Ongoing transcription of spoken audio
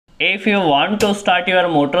If you want to start your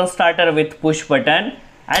motor starter with push button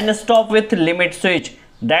and stop with limit switch,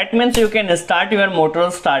 that means you can start your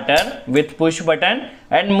motor starter with push button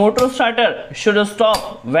and motor starter should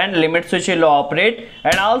stop when limit switch will operate.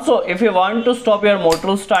 And also if you want to stop your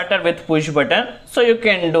motor starter with push button, so you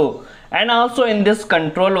can do. And also in this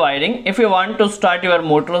control wiring, if you want to start your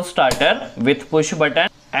motor starter with push button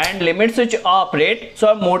and limit switch operate, so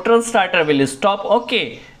our motor starter will stop.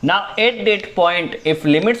 Okay, now at that point if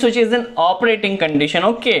limit switch is in operating condition,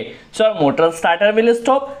 okay, so our motor starter will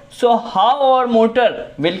stop. So how our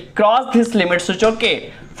motor will cross this limit switch?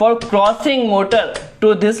 Okay, for crossing motor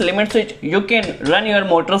to this limit switch, you can run your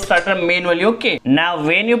motor starter manually. Okay, now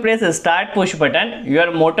when you press start push button, your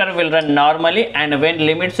motor will run normally, and when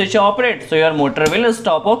limit switch operates, so your motor will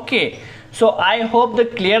stop. Okay, so I hope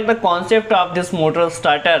that clear the concept of this motor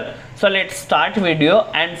starter. So let's start video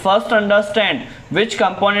and first understand which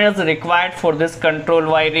component is required for this control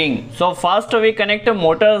wiring. So first we connect a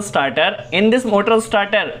motor starter. In this motor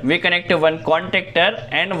starter we connect one contactor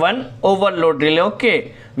and one overload relay.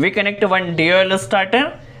 Okay, we connect one DOL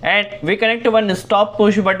starter and we connect one stop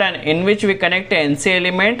push button in which we connect NC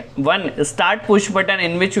element, one start push button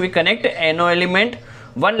in which we connect NO element,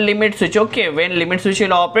 one limit switch. Okay, when limit switch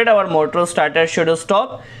will operate, our motor starter should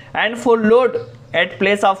stop. And for load at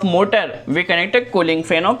place of motor, we connect a cooling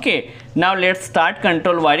fan. Okay, now let's start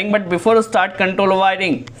control wiring. But before start control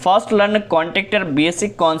wiring, first learn contactor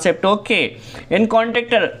basic concept. Okay, in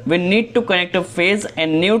contactor we need to connect a phase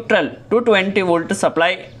and neutral to 20 volt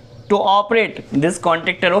supply to operate this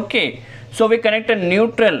contactor. Okay, so we connect a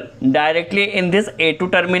neutral directly in this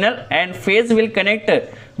A2 terminal and phase will connect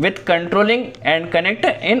with controlling and connect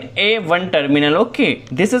in A1 terminal. Okay,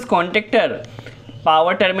 this is contactor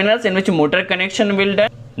power terminals in which motor connection will done.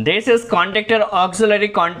 This is contactor auxiliary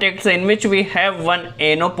contacts in which we have one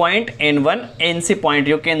NO point and one NC point.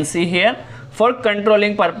 You can see here for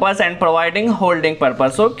controlling purpose and providing holding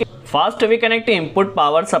purpose. Okay, first we connect input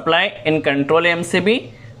power supply in control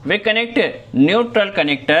MCB. We connect neutral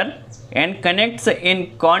connector and connects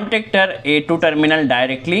in contactor A2 terminal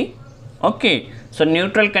directly. Okay, so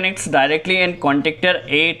neutral connects directly in contactor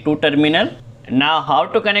A2 terminal. Now how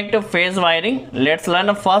to connect a phase wiring? Let's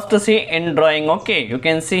learn first see in drawing. Okay, you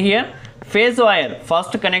can see here phase wire.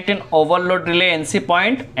 First connect in overload relay NC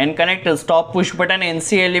point and connect stop push button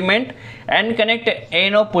NC element and connect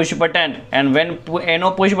NO push button, and when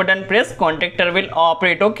NO push button press, contactor will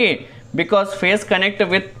operate. Okay, because phase connect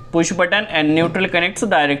with push button and neutral connects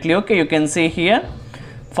directly. Okay, you can see here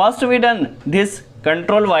first we done this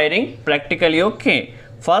control wiring practically. Okay,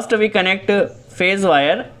 first we connect phase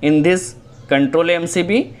wire in this control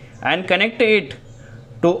MCB and connect it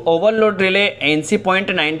to overload relay NC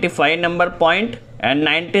point 95 number point and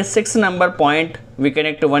 96 number point. We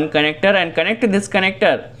connect one connector and connect this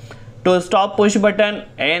connector to stop push button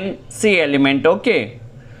NC element. Okay,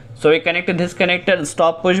 so we connect this connector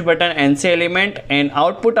stop push button NC element and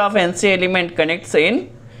output of NC element connects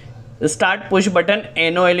in start push button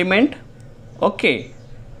NO element. Okay,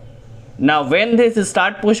 now when this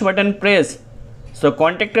start push button press, so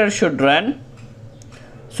contactor should run.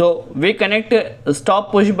 So we connect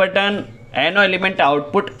stop push button NO element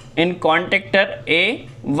output in contactor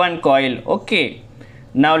A1 coil. Okay,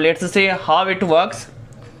 now let's see how it works.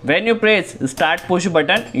 When you press start push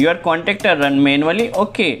button, your contactor run manually.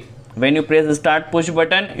 Okay, when you press start push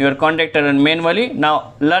button, your contactor run manually.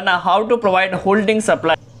 Now learn how to provide holding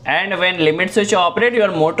supply, and when limit switch operate,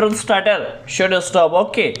 your motor starter should stop.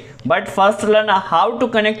 Okay, but first learn how to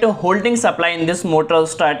connect a holding supply in this motor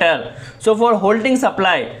starter. So for holding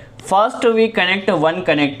supply, first we connect one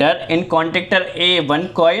connector in contactor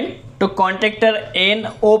A1 coil to contactor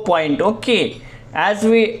NO point. Okay, as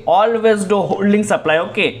we always do holding supply.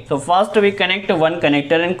 Okay, so first we connect one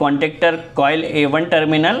connector in contactor coil A1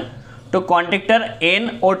 terminal to contactor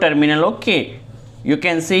NO terminal. Okay, you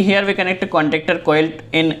can see here we connect a contactor coil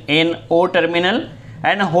in NO terminal,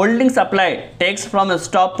 and holding supply takes from a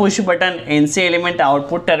stop push button NC element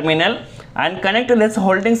output terminal and connect this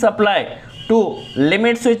holding supply to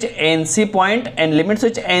limit switch NC point and limit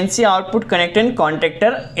switch NC output connect in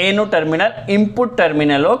contactor NO terminal input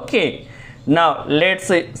terminal. Okay, now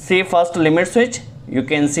let's see first limit switch. You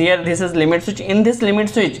can see here this is limit switch. In this limit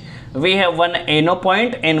switch we have one NO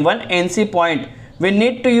point and one NC point. We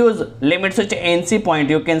need to use limit switch NC point.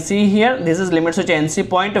 You can see here this is limit switch NC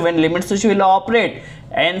point. When limit switch will operate,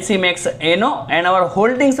 NC makes NO and our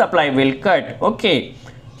holding supply will cut. Okay,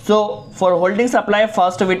 so for holding supply,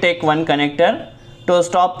 first we take one connector to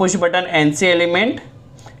stop push button NC element.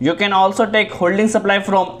 You can also take holding supply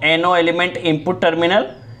from NO element input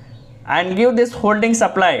terminal and give this holding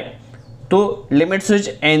supply to limit switch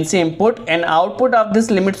NC input, and output of this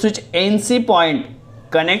limit switch NC point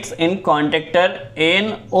connects in contactor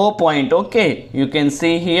NO point. Okay, you can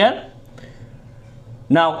see here.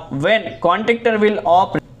 Now when contactor will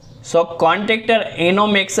operate, so contactor NO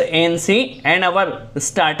makes NC and our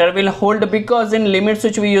starter will hold, because in limit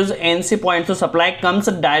switch we use NC point, so supply comes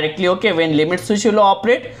directly. Okay, when limit switch will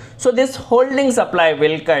operate, so this holding supply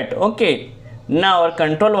will cut. Okay, now our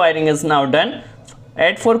control wiring is now done.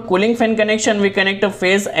 And for cooling fan connection, we connect a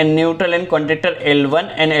phase and neutral in contactor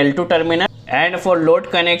L1 and L2 terminal, and for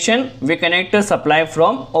load connection we connect a supply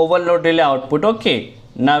from overload relay output. Okay,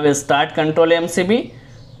 now we start control MCB.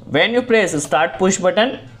 When you press start push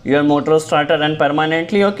button, your motor starter run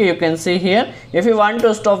permanently. Okay, you can see here. If you want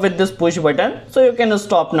to stop with this push button, so you can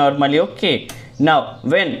stop normally. Okay, now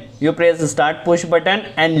when you press start push button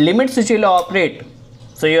and limit switch will operate,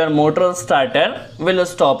 so your motor starter will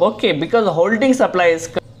stop. Okay, because holding supply is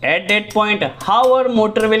at that point. How our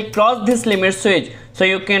motor will cross this limit switch, so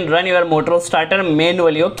you can run your motor starter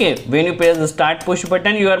manually. Okay, when you press the start push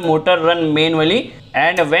button, your motor run manually,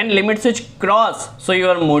 and when limit switch cross, so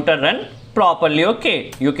your motor run properly.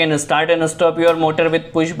 Okay, you can start and stop your motor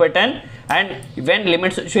with push button, and when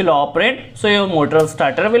limit switch will operate, so your motor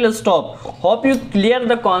starter will stop. Hope you clear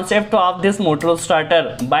the concept of this motor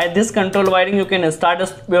starter. By this control wiring you can start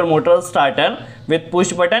your motor starter with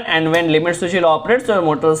push button, and when limit switch will operate, so your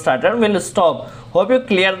motor starter will stop. Hope you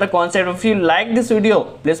clear the concept. If you like this video,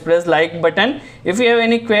 please press like button. If you have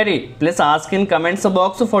any query, please ask in comments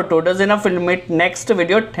box. For today's enough, we'll meet next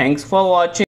video. Thanks for watching.